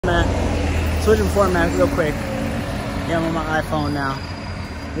switching format real quick. Yeah, I'm on my iPhone now.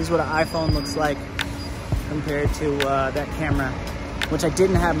 This is what an iPhone looks like compared to that camera, which I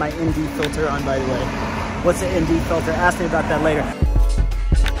didn't have my ND filter on, by the way. What's an ND filter? Ask me about that later.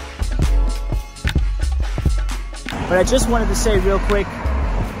 But I just wanted to say real quick,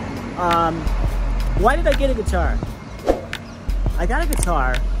 why did I get a guitar? I got a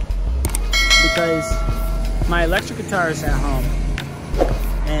guitar because my electric guitar is at home.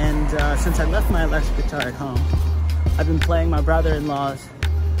 And since I left my electric guitar at home, I've been playing my brother-in-law's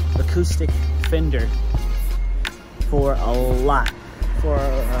acoustic Fender for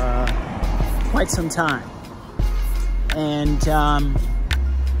quite some time. And,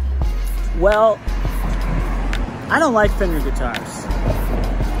 well, I don't like Fender guitars.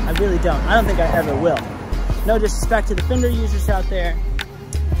 I really don't. I don't think I ever will. No disrespect to the Fender users out there.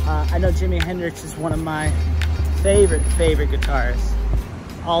 I know Jimi Hendrix is one of my favorite guitarists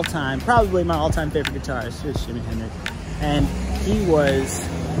all time. Probably my all-time favorite guitarist is Jimi Hendrix. And he was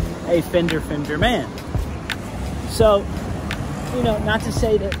a Fender man. So, you know, not to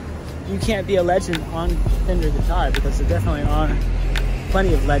say that you can't be a legend on Fender guitar, because there definitely are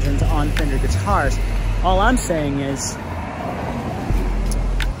plenty of legends on Fender guitars. All I'm saying is,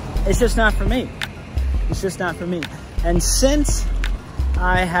 it's just not for me. It's just not for me. And since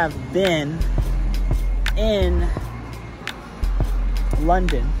I have been in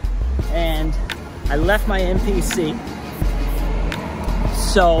London and I left my MPC,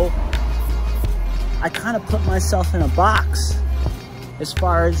 so I kind of put myself in a box as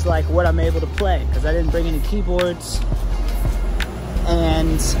far as like what I'm able to play, because I didn't bring any keyboards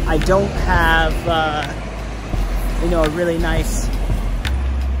and I don't have you know, a really nice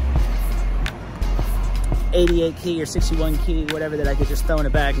 88 key or 61 key, whatever, that I could just throw in a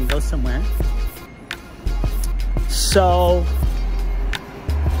bag and go somewhere. So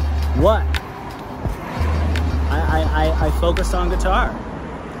what? I focused on guitar.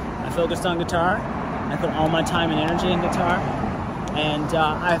 I focused on guitar. I put all my time and energy in guitar. And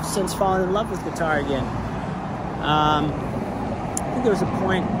I've since fallen in love with guitar again. I think there was a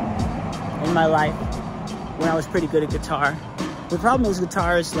point in my life when I was pretty good at guitar. The problem is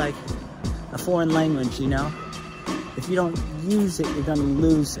guitar is like a foreign language, you know? If you don't use it, you're gonna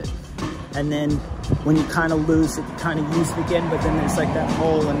lose it. And then when you kind of lose it, you kind of use it again, but then there's like that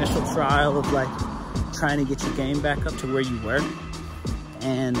whole initial trial of like trying to get your game back up to where you were.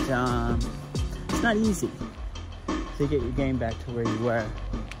 And it's not easy to get your game back to where you were.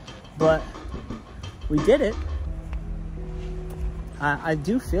 But we did it. I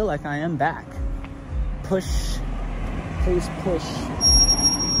do feel like I am back. Push, please push.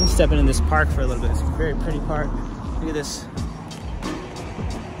 I'm stepping in this park for a little bit. It's a very pretty park. Look at this.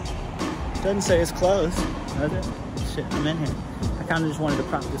 Doesn't say it's closed, does it? Shit, I'm in here. I kind of just wanted to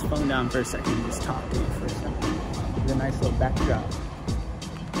prop this phone down for a second and just talk to you for a second. Get a nice little backdrop.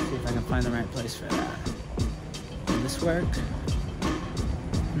 See if I can find the right place for that. Will this work?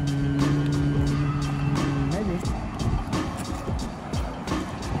 Maybe.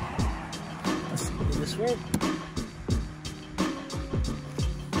 Let's see, will this work?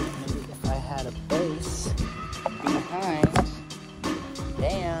 Maybe if I had a bass behind.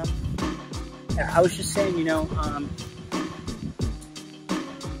 Damn. I was just saying, you know,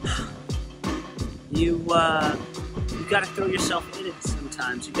 you gotta throw yourself in it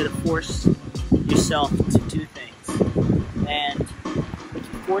sometimes. You gotta force yourself to do things. And if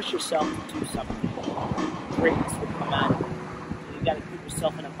you force yourself to do something, greatness will come out of it. So you gotta put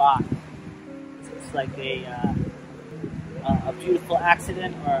yourself in a box. It's like a beautiful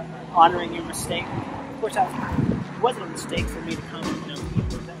accident or honoring your mistake. Of course, it wasn't a mistake for me to come to know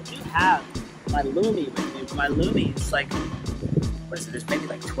people that do have my Lumi with me. My Lumi is like, what is it? There's maybe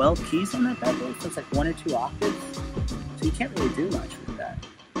like 12 keys on that bad boy, so it's like 1 or 2 octaves. So you can't really do much with that.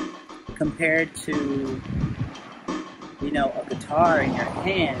 Compared to, you know, a guitar in your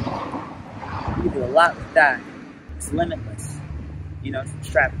hand, you can do a lot with that. It's limitless. You know,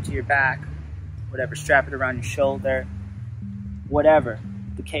 strap it to your back, whatever, strap it around your shoulder, whatever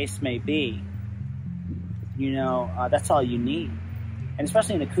the case may be. You know, that's all you need. And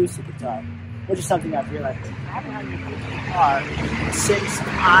especially an acoustic guitar, which is something I've realized. I haven't had an acoustic guitar since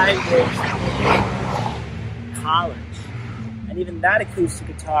I was in college. And even that acoustic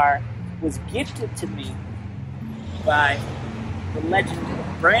guitar was gifted to me by the legend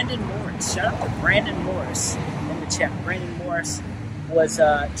of Brandon Morris. Shout out to Brandon Morris in the chat. Brandon Morris was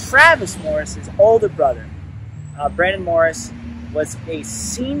Travis Morris's older brother. Brandon Morris was a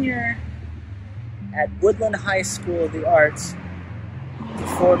senior at Woodland High School of the Arts,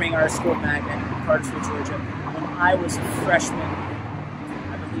 performing our school magnet in Cartersville, Georgia, when I was a freshman,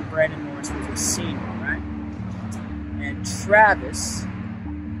 I believe bred in Norris was a senior, right? And Travis,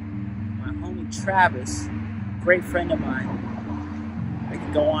 my homie Travis, great friend of mine. I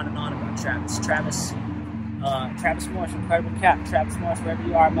could go on and on about Travis. Travis Morris, incredible cat. Travis Morris, wherever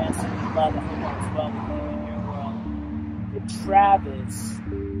you are, man, send you love. I hope all is well with you in your world. But Travis,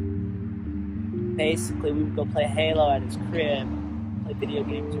 basically, we would go play Halo at his crib, play video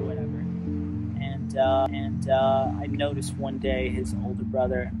games or whatever. And I noticed one day his older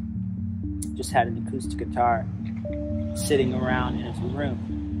brother just had an acoustic guitar sitting around in his room.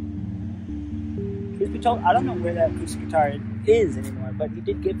 Truth be told, I don't know where that acoustic guitar is anymore, but he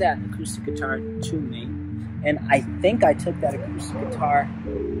did give that acoustic guitar to me. And I think I took that acoustic guitar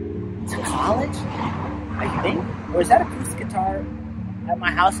to college, I think. Or is that acoustic guitar at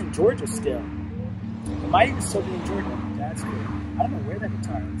my house in Georgia still? It might even still be in Georgia. That's good. I don't know where that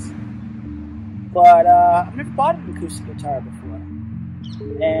guitar is. But I've never bought an acoustic guitar before.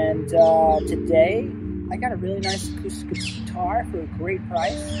 And today, I got a really nice acoustic guitar for a great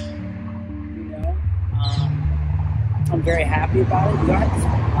price. You know, I'm very happy about it. You don't have to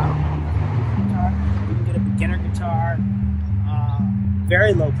spend a lot of money on a guitar. You can get a beginner guitar,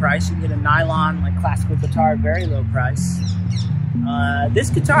 very low price. You can get a nylon, like classical guitar, very low price. This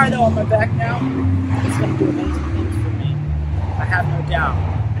guitar, though, on my back now, it's going to do amazing things for me. I have no doubt.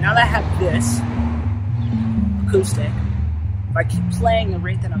 And now that I have this acoustic, if I keep playing the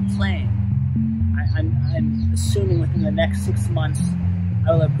rate that I'm playing, I'm assuming within the next 6 months,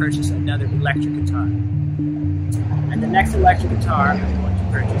 I will have purchased another electric guitar. And the next electric guitar I'm going to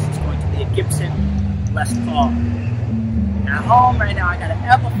purchase is going to be a Gibson Les Paul. At home right now, I got an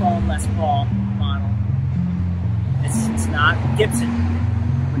Epiphone Les Paul model. It's not Gibson,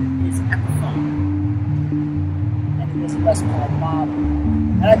 but it is Epiphone. And it is a Les Paul model.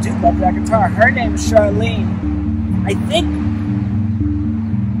 And I do love that guitar. Her name is Charlene. I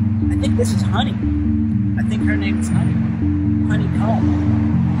think this is Honey. I think her name is Honey. Honeycomb.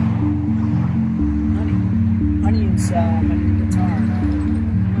 Honey is my new guitar. I'm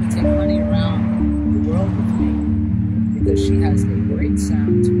going to take Honey around the world with me because she has a great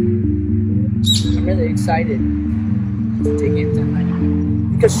sound. I'm really excited to dig into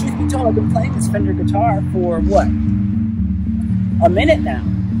Honey. Because truth be told, I've been playing this Fender guitar for what? A minute now.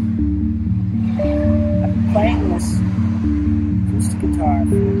 I've been playing this acoustic guitar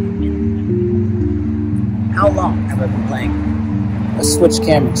for a minute now. How long have I been playing? Let's switch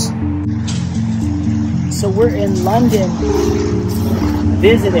cameras. So we're in London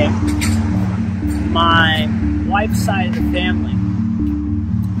visiting my wife's side of the family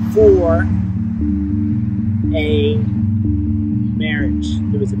for a marriage.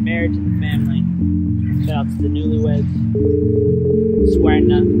 There was a marriage in the family. Shout out to the newlyweds,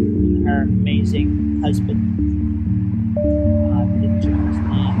 Swerna and her amazing husband. I didn't know his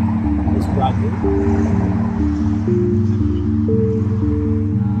name. It was Roger.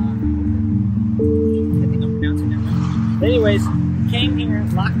 I think I'm pronouncing that right. But anyways, came here,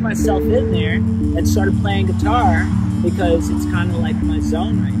 locked myself in there, and started playing guitar because it's kind of like my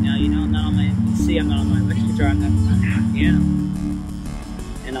zone right now. You know, I'm not on my MPC, I'm not on my electric guitar, I'm not on my piano.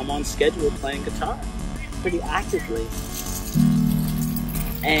 And I'm on schedule playing guitar pretty actively.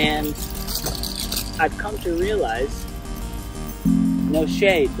 And I've come to realize, no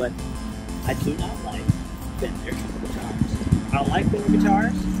shade, but I do not like Fender guitars. I don't like Fender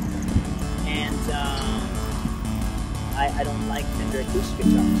guitars, and I don't like Fender acoustic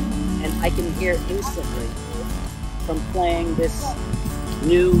guitars. And I can hear instantly from playing this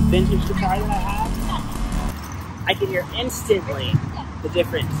new vintage guitar that I have, I can hear instantly the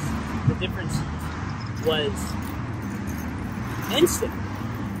difference. The difference was instant.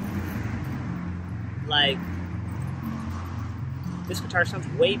 Like, this guitar sounds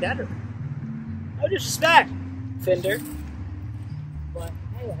way better. No disrespect, Fender. But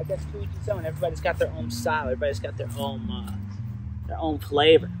hey, I guess to each his own. Everybody's got their own style. Everybody's got their own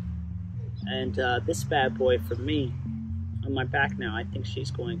flavor. And this bad boy for me, on my back now, I think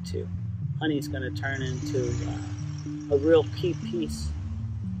Honey's going to turn into a real key piece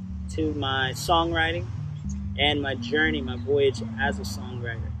to my songwriting and my journey, my voyage as a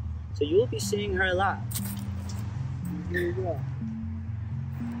songwriter. So you will be seeing her a lot. Here you go.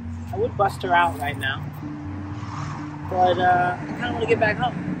 I would bust her out right now, but I kind of want to get back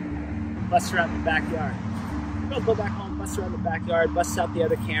home. Bust her out in the backyard. I'll go back home, bust her out in the backyard, bust out the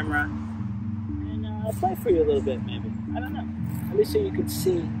other camera, and play for you a little bit, maybe. I don't know. At least so you could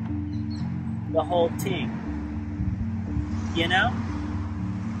see the whole thing. You know?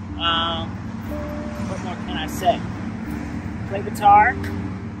 What more can I say? Play guitar,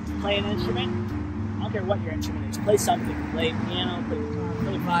 play an instrument. I don't care what your instrument is. Play something. Play piano, play guitar,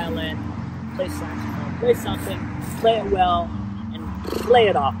 play violin, play saxophone, play something, play it well, and play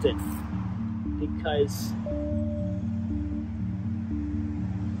it often. Because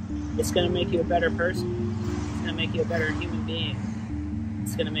it's going to make you a better person. It's going to make you a better human being.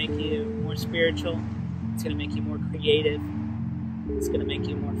 It's going to make you more spiritual. It's going to make you more creative. It's going to make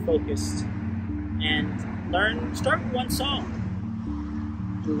you more focused. And start with one song.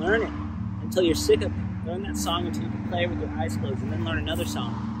 And learn it until you're sick of it. Learn that song until you can play it with your eyes closed. And then learn another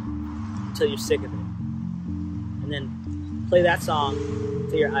song until you're sick of it. And then play that song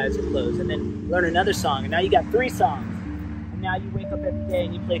until your eyes are closed. And then learn another song. And now you got 3 songs. And now you wake up every day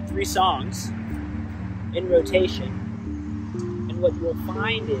and you play 3 songs in rotation. And what you'll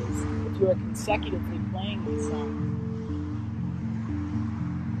find is, if you are consecutively playing these songs,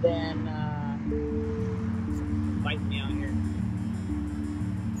 then invite me out here.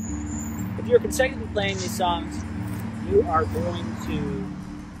 If you're consecutively playing these songs, you are going to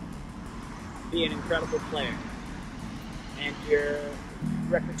be an incredible player, and your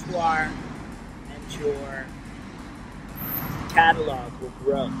repertoire and your catalog will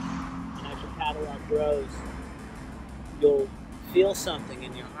grow. And as your catalog grows, you'll feel something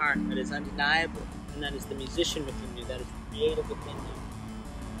in your heart that is undeniable, and that is the musician within you, that is the creative within you.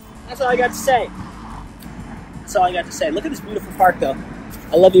 That's all I got to say. That's all I got to say. Look at this beautiful park, though.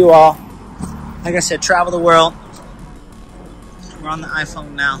 I love you all. Like I said, travel the world. We're on the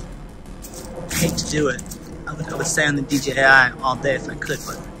iPhone now. I hate to do it. I would stay on the DJI all day if I could,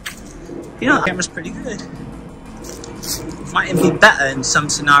 but you know, the camera's pretty good. Might be better in some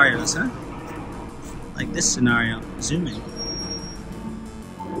scenarios, huh? Like this scenario, zooming.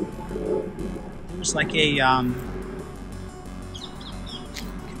 Almost like a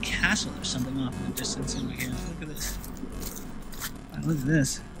castle or something off in the distance over here. Look at this. Look at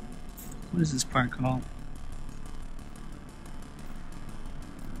this. What is this park called?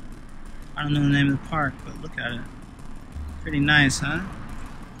 I don't know the name of the park, but look at it. Pretty nice, huh?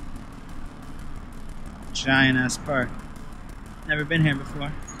 Giant ass park. Never been here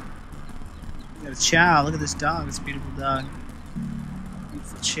before. Got a chow. Look at this dog. It's a beautiful dog.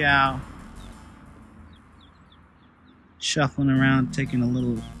 Beautiful chow. Shuffling around, taking a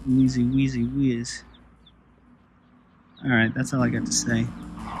little wheezy whiz. Alright, that's all I got to say.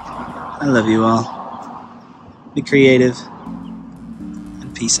 I love you all. Be creative.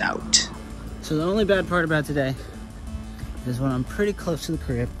 And peace out. So the only bad part about today is when I'm pretty close to the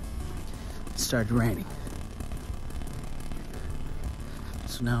crib, it started raining.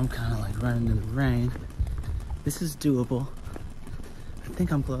 So now I'm kind of like running in the rain. This is doable. I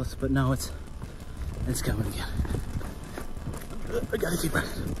think I'm close, but no, it's coming again. I gotta keep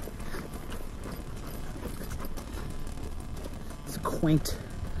running. It's a quaint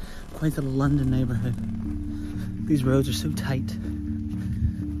little London neighborhood. These roads are so tight.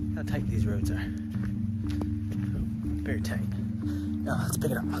 How tight these roads are. Very tight. Now let's pick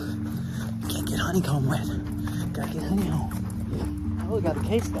it up. Can't get honeycomb wet. Gotta get honeycomb. I only got the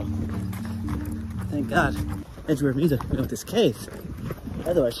case though. Thank God. Edgware music with this case.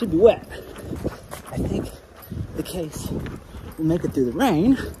 Otherwise, she'd be wet. I think the case will make it through the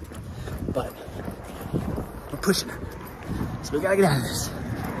rain, but we're pushing it. So we gotta get out of this.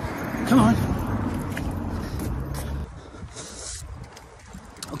 Come on.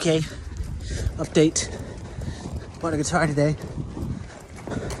 Okay, update. Bought a guitar today.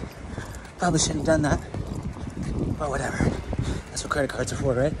 Probably shouldn't have done that, but whatever. That's what credit cards are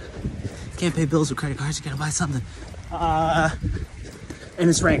for, right? Can't pay bills with credit cards, you gotta buy something. And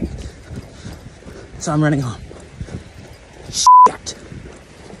it's raining. So I'm running home. Shit.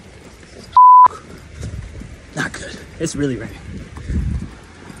 Not good. It's really raining.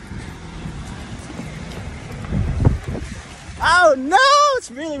 Oh no!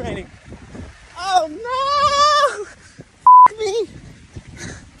 It's really raining. Oh no! F me!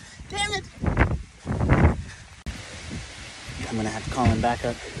 Damn it! I'm gonna have to call him back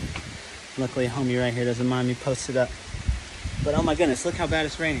up. Luckily, homie right here doesn't mind me posted up. But oh my goodness, look how bad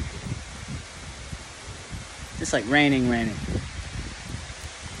it's raining. It's like raining.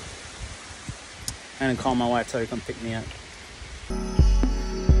 I'm gonna call my wife, tell her to come pick me up.